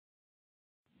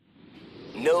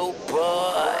No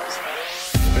buzz.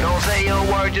 Don't say a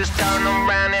word, just turn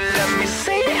around and let me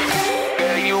see.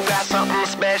 Girl, you got something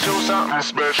special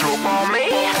for me.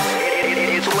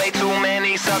 It's way too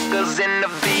many suckers in the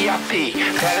VIP.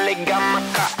 Girl, they got my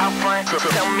car out front.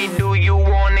 Tell me, do you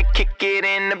wanna kick it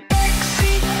in the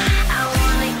backseat? I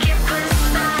wanna get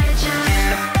beside you In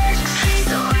the backseat.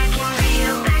 so I can be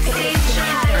a backseat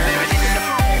driver. In the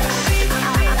backseat.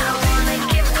 I wanna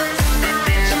get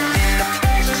beside you In the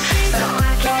backseat. so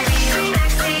I can be a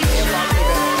backseat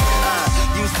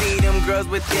driver. You see them girls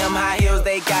with them high heels,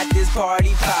 they got this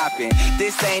party poppin'.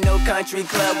 This ain't no country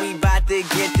club, we bout to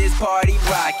get this party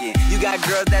rockin'. You got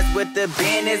girls that's with the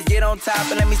business, get on top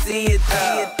and let me see it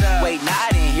though. Wait,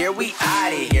 not in here, we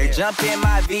outta here. Jump in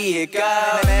my vehicle,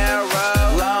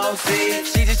 narrow, long seat.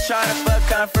 She just tryna fuck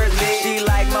comfortably. She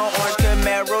like my orange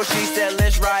Camaro, she said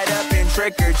let's ride up and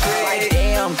trick or treat. Like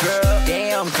damn girl,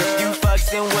 you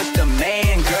fucking with the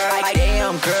man, girl. Like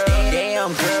damn girl,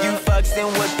 you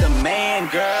fucking with the man,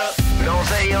 girl. Don't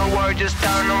say a word, just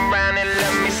turn around and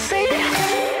let me see.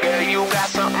 Girl, you got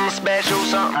something special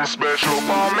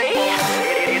for me.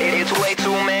 It's way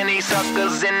too many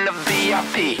suckers in the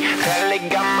VIP. Girl, they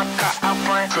got my car out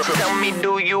front. Tell me,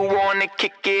 do you wanna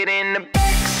kick it in the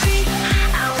backseat?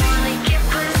 I wanna get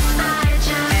beside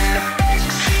you In the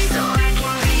backseat. so I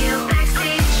can be a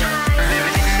backseat driver.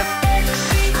 In the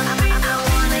backseat. I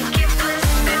wanna get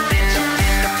beside you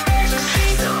In the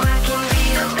backseat. so I can be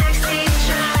a backseat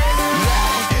driver.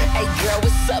 Hey girl,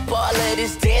 what's up? All of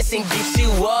this dancing gets you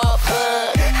off,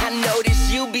 huh? I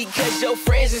notice you because your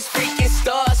friends is freaking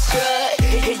starstruck.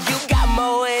 And you got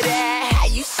more of that, how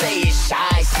you say it's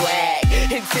shy swag.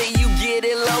 Until you get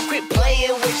it low, quit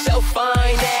playing with your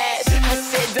fine ass. I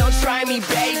said don't try me,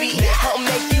 baby, I'll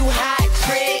make you hot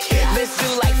trick. Let's do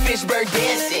like Fishburne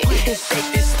dancing and shake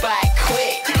this spot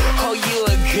quick. Oh, you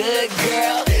a good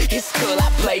girl, it's cool, I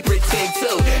play pretend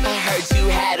too. I heard you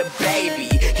had a baby,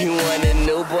 you want a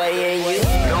new boy in you?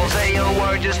 Don't say a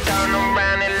word, just turn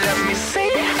around and let me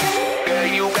see. Girl,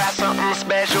 you got something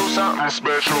special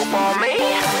for me.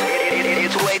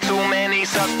 It's way too many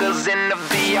suckers in the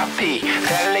VIP.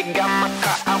 Girl, they got my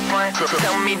car out front.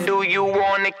 Tell me, do you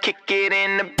wanna kick it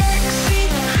in the backseat?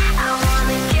 I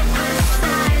wanna get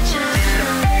beside you In the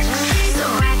backseat. so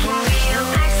I can be a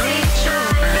backseat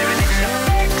driver. In the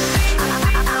backseat.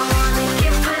 I wanna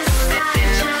get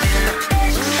beside you In the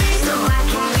backseat. so I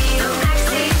can be a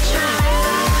backseat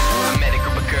driver. I met a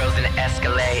group of girls in an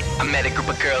Escalade. I met a group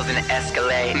of girls in an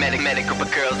Escalade. Met a group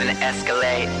of girls in an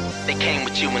Escalade. They came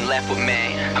with you and left with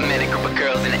me. I met a group of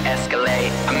girls in an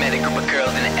Escalade. I met a group of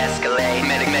girls in an Escalade.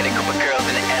 Met a group of girls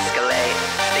in an Escalade.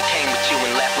 They came with you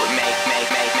and left with me.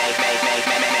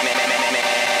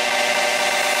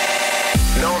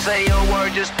 Don't say a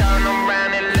word, just turn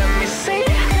around and let me see.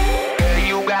 Girl,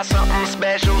 you got something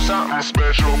special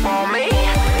for me.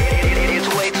 It's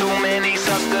way too many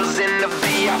suckers in the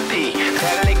VIP.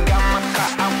 Girl, they got my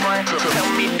car out front. Tell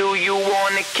me, do you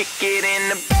wanna kick it in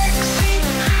the backseat?